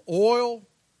both oil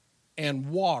and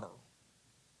water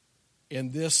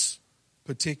in this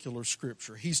particular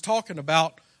scripture? He's talking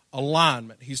about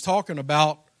alignment. He's talking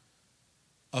about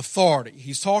authority.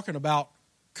 He's talking about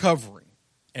covering.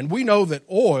 And we know that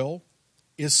oil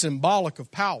is symbolic of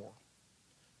power.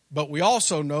 But we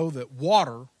also know that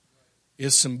water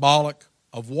is symbolic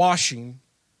of washing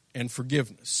and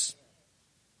forgiveness.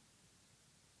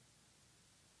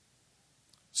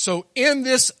 So in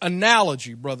this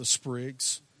analogy, Brother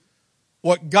Spriggs,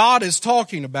 what God is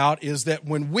talking about is that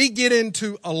when we get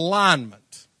into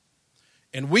alignment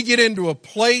and we get into a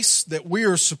place that we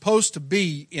are supposed to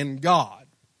be in God,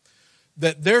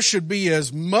 that there should be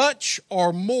as much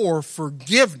or more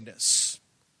forgiveness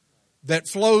that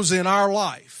flows in our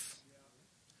life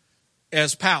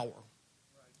as power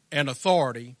and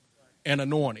authority and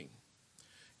anointing.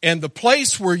 And the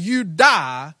place where you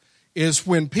die is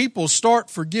when people start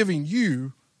forgiving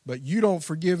you, but you don't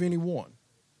forgive anyone.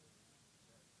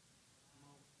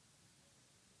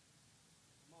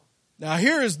 Now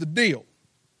here is the deal.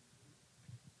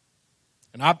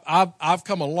 And I've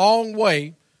come a long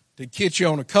way to get you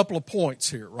on a couple of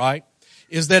points here, right?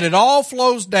 Is that it all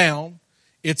flows down.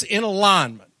 It's in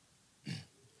alignment.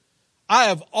 I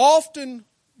have often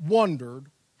wondered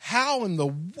how in the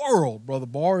world, Brother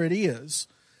Barr, it is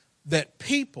that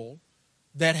people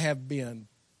that have been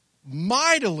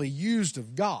mightily used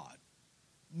of God,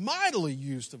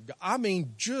 I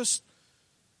mean, just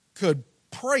could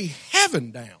pray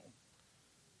heaven down.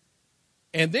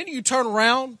 And then you turn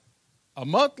around a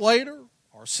month later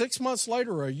or 6 months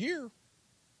later or a year,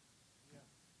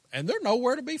 and they're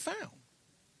nowhere to be found.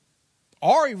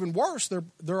 Or even worse,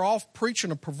 they're off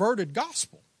preaching a perverted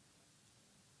gospel.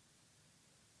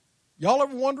 Y'all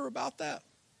ever wonder about that?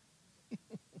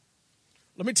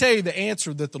 Let me tell you the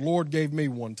answer that the Lord gave me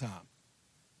one time.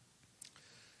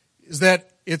 Is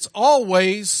that it's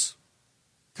always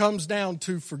comes down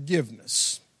to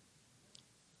forgiveness.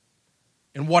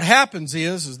 And what happens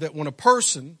is that when a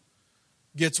person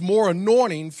gets more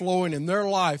anointing flowing in their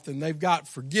life than they've got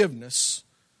forgiveness,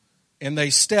 and they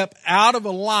step out of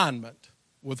alignment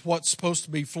with what's supposed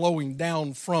to be flowing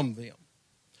down from them.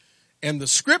 And the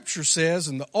scripture says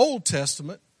in the Old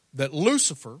Testament that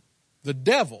Lucifer, the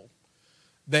devil,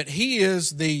 that he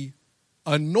is the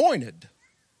anointed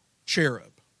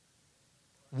cherub,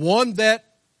 one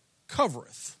that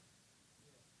covereth.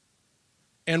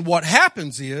 And what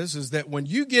happens is that when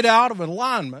you get out of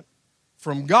alignment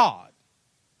from God,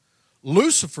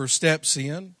 Lucifer steps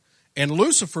in, and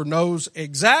Lucifer knows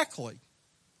exactly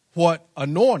what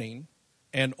anointing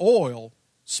and oil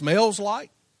smells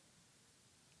like,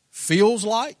 feels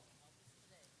like,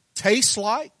 tastes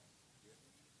like.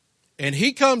 And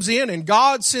he comes in and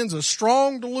God sends a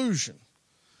strong delusion.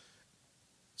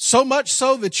 So much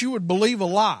so that you would believe a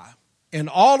lie. And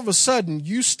all of a sudden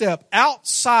you step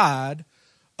outside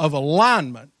of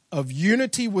alignment, of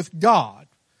unity with God.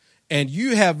 And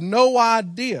you have no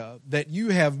idea that you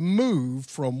have moved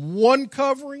from one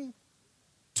covering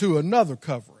to another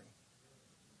covering.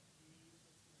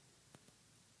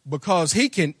 Because he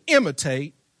can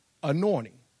imitate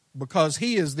anointing. Because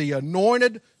he is the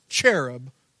anointed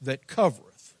cherub that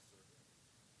covereth.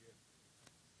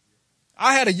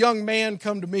 I had a young man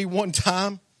come to me one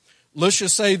time. Let's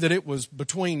just say that it was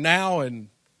between now and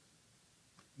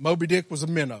Moby Dick was a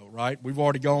minnow, right? We've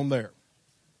already gone there.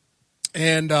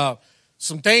 And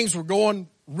some things were going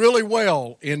really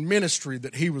well in ministry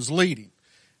that he was leading.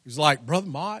 He was like, Brother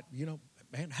Mott,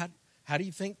 man, how do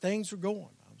you think things are going?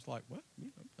 I was like, well,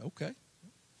 okay.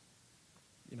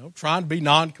 Trying to be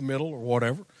non-committal or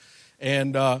whatever.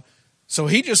 And so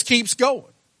he just keeps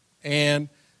going. And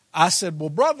I said, well,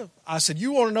 brother,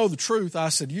 you want to know the truth? I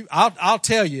said, I'll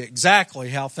tell you exactly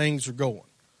how things are going.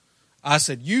 I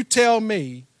said, you tell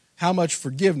me how much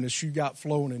forgiveness you got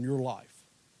flowing in your life.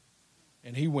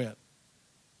 And he went,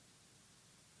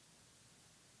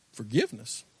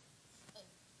 forgiveness?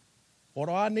 What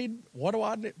do I need? What do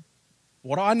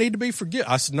I need to be forgiven?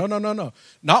 I said, no.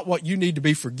 Not what you need to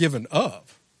be forgiven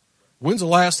of. When's the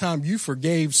last time you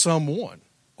forgave someone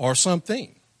or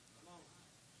something?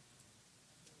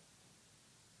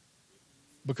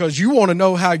 Because you want to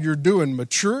know how you're doing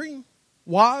maturing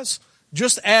wise,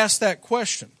 just ask that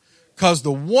question. Because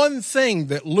the one thing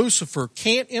that Lucifer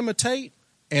can't imitate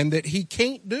and that he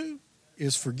can't do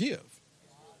is forgive.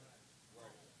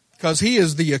 Because he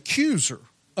is the accuser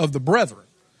of the brethren.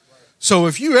 So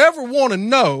if you ever want to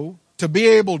know, to be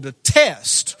able to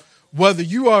test whether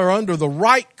you are under the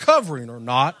right covering or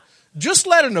not, just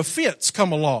let an offense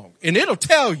come along and it'll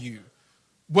tell you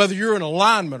whether you're in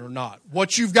alignment or not,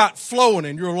 what you've got flowing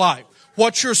in your life,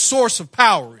 what your source of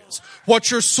power is, what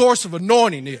your source of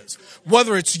anointing is,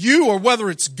 whether it's you or whether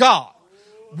it's God,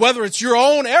 whether it's your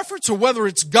own efforts or whether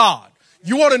it's God.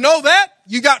 You want to know that?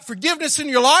 You got forgiveness in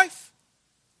your life?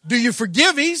 Do you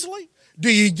forgive easily? Do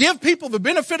you give people the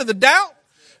benefit of the doubt?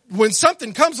 When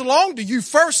something comes along, do you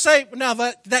first say, now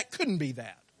that couldn't be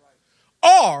that?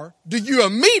 Or do you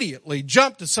immediately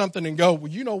jump to something and go,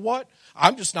 well, you know what?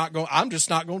 I'm just not going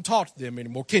to talk to them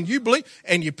anymore. Can you believe?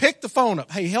 And you pick the phone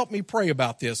up. Hey, help me pray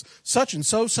about this. Such and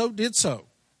so did so.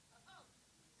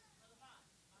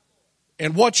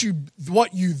 And what you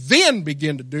then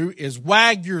begin to do is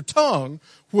wag your tongue,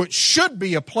 which should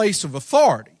be a place of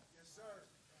authority.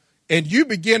 and you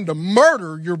begin to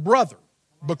murder your brother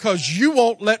because you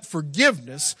won't let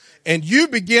forgiveness, and you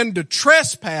begin to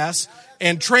trespass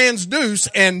and transduce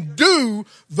and do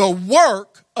the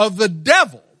work of the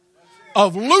devil,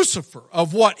 of Lucifer,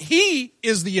 of what he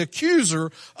is the accuser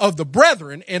of the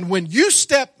brethren. And when you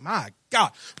step, my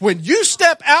God, when you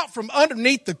step out from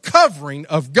underneath the covering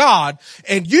of God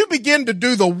and you begin to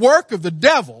do the work of the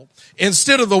devil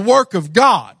instead of the work of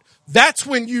God, that's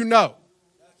when you know.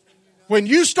 When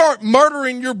you start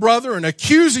murdering your brother and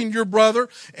accusing your brother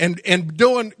and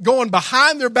going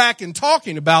behind their back and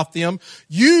talking about them,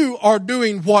 you are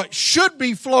doing what should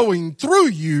be flowing through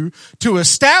you to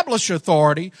establish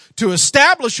authority, to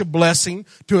establish a blessing,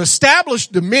 to establish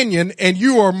dominion, and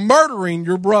you are murdering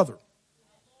your brother.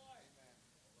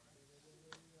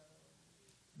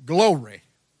 Glory.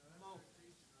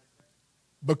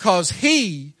 Because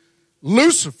he,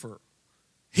 Lucifer,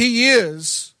 he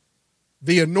is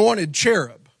the anointed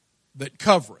cherub that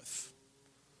covereth.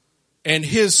 And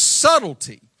his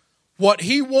subtlety, what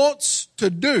he wants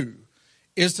to do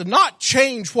is to not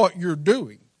change what you're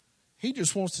doing. He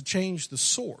just wants to change the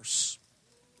source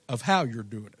of how you're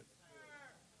doing it.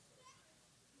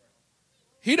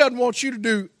 He doesn't want you to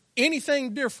do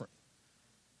anything different.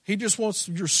 He just wants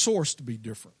your source to be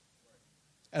different.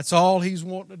 That's all he's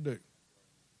wanting to do.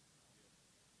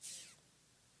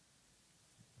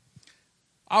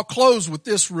 I'll close with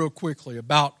this real quickly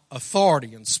about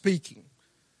authority and speaking.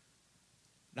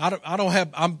 I'm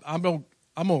going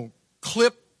to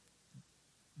clip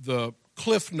the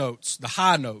cliff notes, the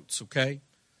high notes, okay?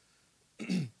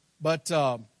 But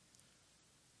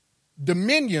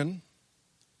dominion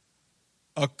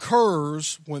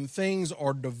occurs when things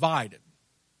are divided.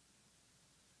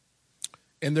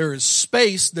 And there is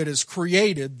space that is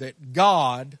created that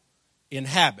God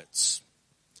inhabits.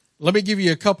 Let me give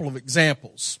you a couple of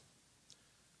examples.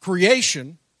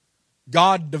 Creation,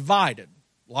 God divided.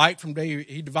 Light from day,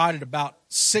 he divided about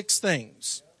 6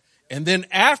 things. And then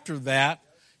after that,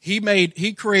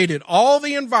 he created all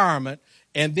the environment,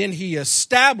 and then he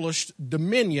established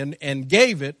dominion and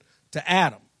gave it to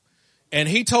Adam. And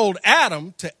he told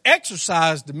Adam to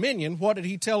exercise dominion. What did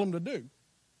he tell him to do?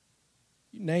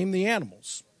 You name the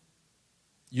animals.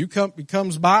 He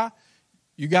comes by,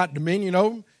 you got dominion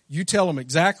over them. You tell them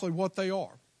exactly what they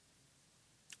are.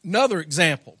 Another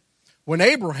example, when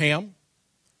Abraham,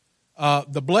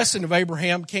 the blessing of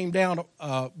Abraham came down,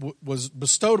 was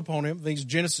bestowed upon him, I think it's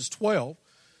Genesis 12,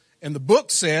 and the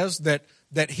book says that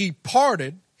he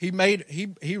parted, he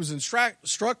was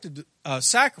instructed to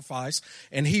sacrifice,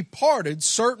 and he parted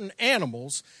certain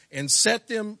animals and set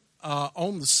them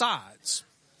on the sides.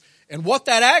 And what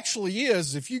that actually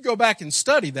is, if you go back and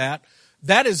study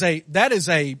that is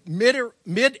a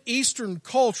Mid-Eastern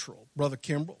cultural, Brother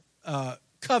Kimbrell,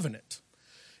 covenant.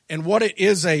 And what it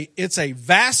is, it's a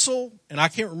vassal, and I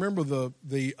can't remember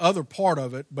the other part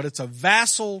of it, but it's a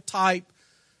vassal type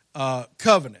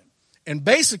covenant. And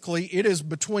basically it is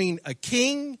between a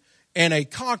king and a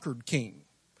conquered king.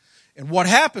 And what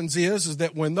happens is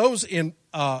that when those in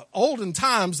olden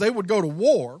times, they would go to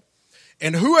war,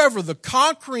 and whoever the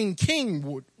conquering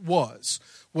king was,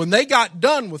 when they got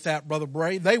done with that, Brother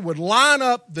Bray, they would line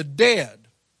up the dead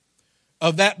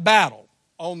of that battle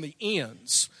on the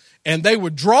ends, and they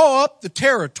would draw up the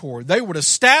territory. They would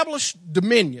establish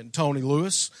dominion, Tony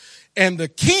Lewis, and the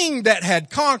king that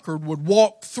had conquered would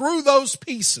walk through those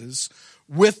pieces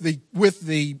with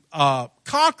the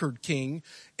conquered king,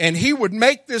 and he would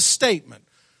make this statement: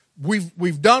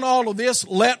 We've done all of this.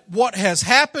 Let what has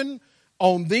happened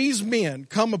on these men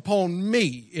come upon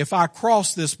me if I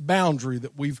cross this boundary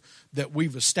that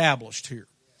we've established here.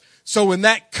 So in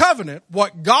that covenant,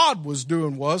 what God was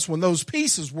doing was, when those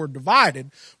pieces were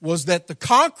divided, was that the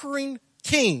conquering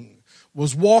king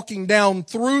was walking down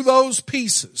through those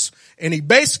pieces. And he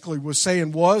basically was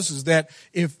saying is that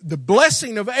if the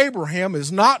blessing of Abraham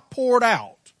is not poured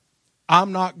out,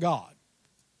 I'm not God.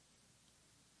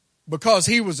 Because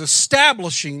he was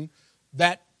establishing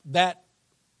that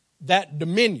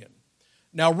dominion.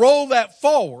 Now roll that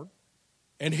forward,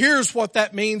 and here's what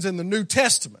that means in the New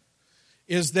Testament,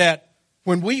 is that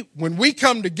when we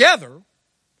come together,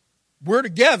 we're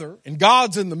together, and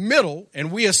God's in the middle,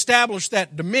 and we establish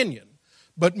that dominion.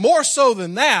 But more so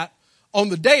than that, on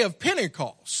the day of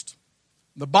Pentecost,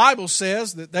 the Bible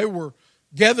says that they were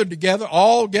gathered together,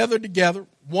 all gathered together,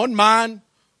 one mind,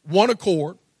 one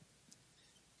accord.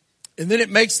 And then it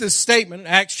makes this statement in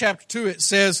Acts chapter 2. It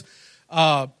says,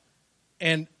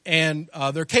 and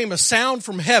there came a sound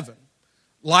from heaven,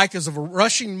 like as of a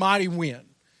rushing mighty wind,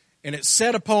 and it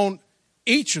set upon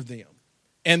each of them.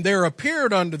 And there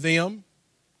appeared unto them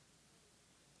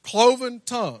cloven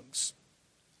tongues,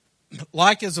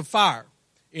 like as a fire.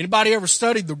 Anybody ever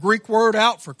studied the Greek word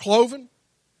out for cloven?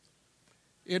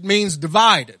 It means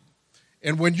divided.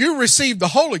 And when you receive the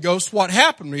Holy Ghost, what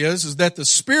happened is that the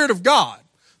Spirit of God,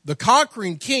 the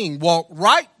conquering King, walked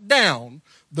right down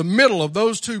the middle of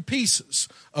those two pieces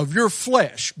of your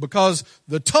flesh, because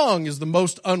the tongue is the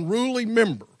most unruly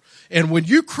member. And when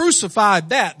you crucified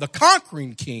that, the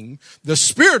conquering King, the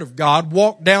Spirit of God,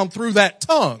 walked down through that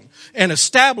tongue and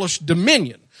established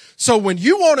dominion. So when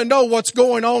you want to know what's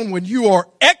going on when you are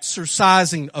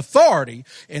exercising authority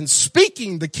and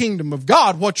speaking the kingdom of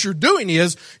God, what you're doing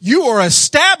is you are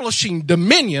establishing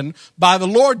dominion by the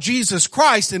Lord Jesus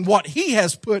Christ and what He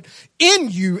has put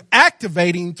in you,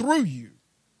 activating through you.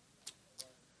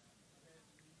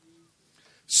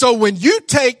 So when you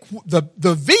take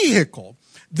the vehicle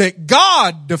that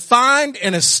God defined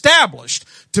and established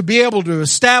to be able to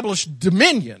establish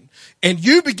dominion, and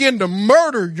you begin to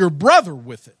murder your brother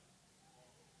with it,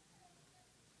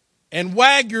 and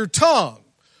wag your tongue,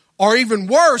 or even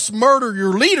worse, murder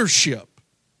your leadership,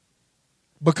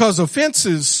 because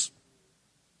offenses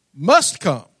must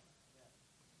come,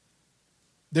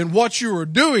 then what you are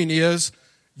doing is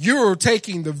you are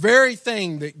taking the very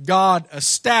thing that God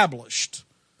established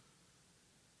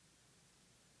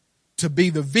to be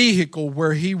the vehicle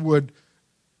where He would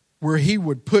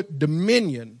put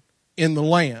dominion in the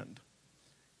land,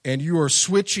 and you are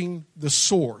switching the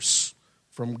source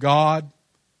from God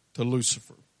to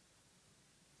Lucifer.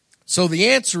 So the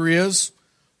answer is,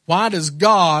 why does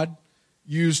God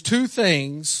use two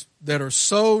things that are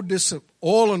so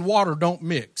oil and water don't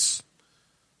mix,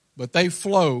 but they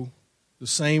flow the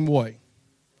same way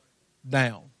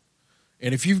down?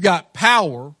 And if you've got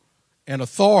power and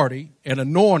authority and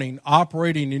anointing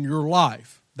operating in your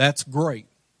life, that's great.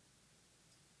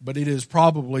 But it is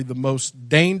probably the most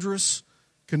dangerous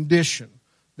condition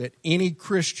that any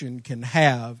Christian can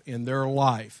have in their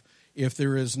life if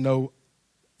there is no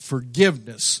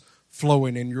forgiveness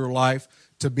flowing in your life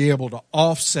to be able to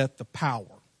offset the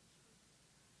power.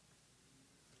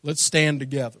 Let's stand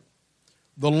together.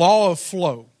 The law of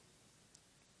flow.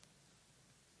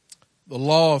 The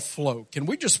law of flow. Can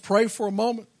we just pray for a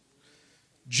moment?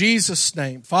 Jesus'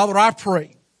 name. Father, I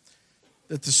pray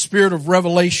that the spirit of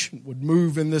revelation would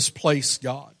move in this place,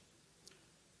 God.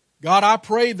 God, I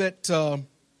pray that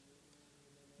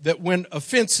when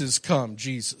offenses come,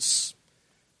 Jesus,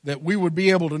 that we would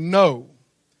be able to know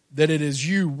that it is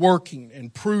you working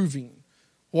and proving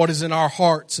what is in our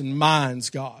hearts and minds,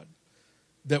 God,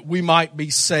 that we might be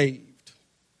saved.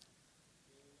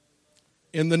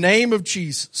 In the name of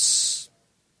Jesus,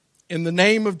 in the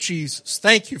name of Jesus,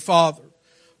 thank you, Father,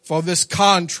 for this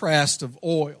contrast of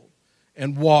oil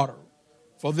and water,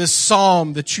 for this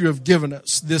psalm that you have given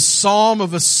us, this psalm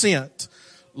of ascent,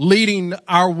 leading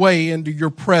our way into your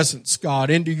presence, God,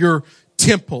 into your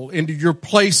temple, into your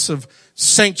place of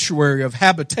sanctuary, of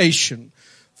habitation.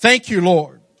 Thank you,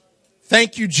 Lord.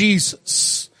 Thank you,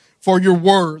 Jesus, for your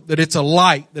word, that it's a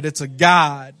light, that it's a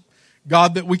guide.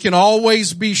 God, that we can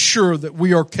always be sure that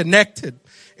we are connected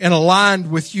and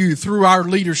aligned with you through our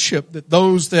leadership, that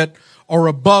those that are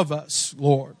above us,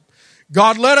 Lord.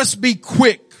 God, let us be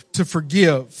quick to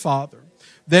forgive, Father.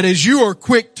 That as you are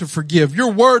quick to forgive.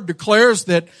 Your word declares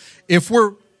that if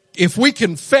we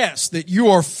confess that you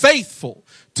are faithful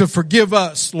to forgive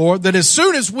us, Lord, that as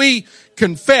soon as we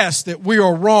confess that we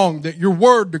are wrong, that your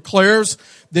word declares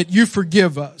that you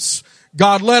forgive us.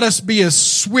 God, let us be as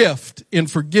swift in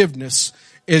forgiveness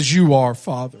as you are,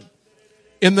 Father.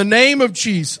 In the name of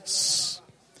Jesus,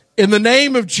 in the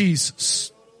name of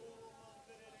Jesus,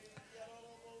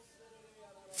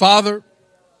 Father,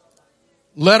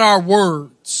 let our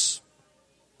words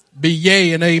be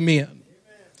yea and amen.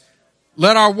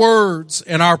 Let our words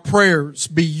and our prayers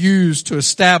be used to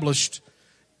establish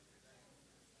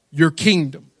your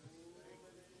kingdom,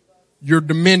 your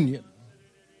dominion,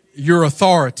 your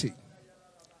authority.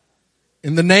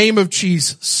 In the name of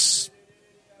Jesus,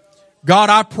 God,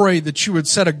 I pray that you would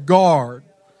set a guard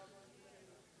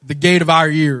at the gate of our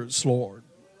ears, Lord.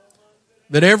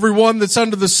 That everyone that's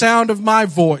under the sound of my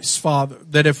voice, Father,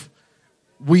 that if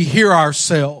we hear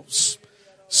ourselves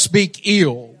speak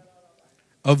ill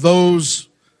of those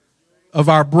of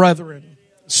our brethren,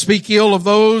 speak ill of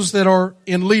those that are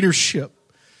in leadership,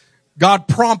 God,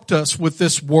 prompt us with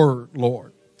this word,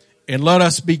 Lord, and let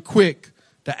us be quick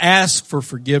to ask for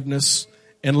forgiveness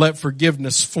and let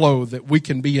forgiveness flow that we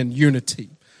can be in unity.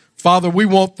 Father, we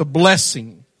want the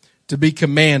blessing to be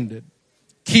commanded.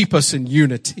 Keep us in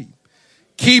unity.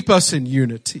 Keep us in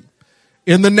unity.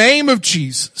 In the name of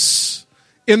Jesus,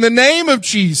 in the name of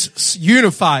Jesus,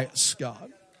 unify us,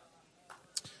 God.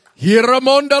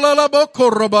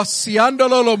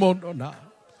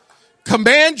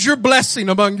 Command your blessing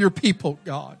among your people,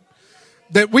 God.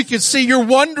 That we could see your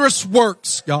wondrous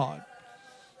works, God.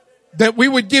 That we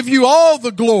would give you all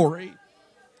the glory.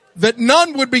 That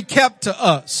none would be kept to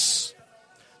us.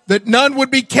 That none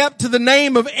would be kept to the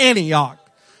name of Antioch.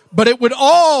 But it would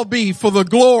all be for the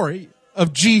glory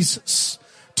of Jesus.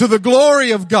 To the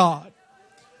glory of God.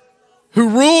 Who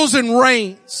rules and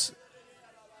reigns.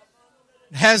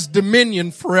 Has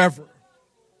dominion forever.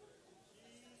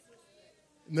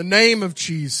 In the name of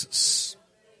Jesus.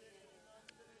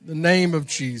 The name of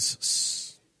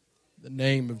Jesus. The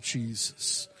name of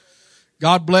Jesus.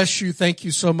 God bless you. Thank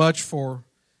you so much for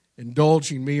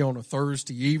indulging me on a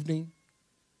Thursday evening.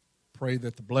 Pray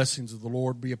that the blessings of the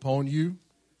Lord be upon you.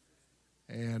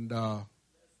 And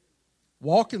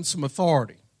walk in some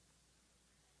authority.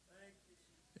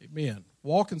 Amen.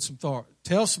 Walk in some authority.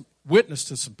 Witness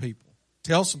to some people.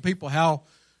 Tell some people how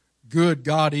good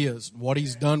God is and what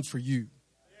He's done for you.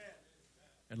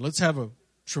 And let's have a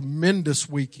tremendous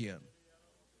weekend.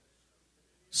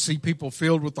 See people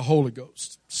filled with the Holy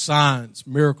Ghost. Signs,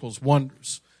 miracles,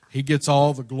 wonders. He gets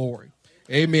all the glory.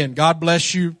 Amen. God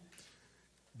bless you. In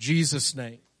Jesus'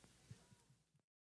 name.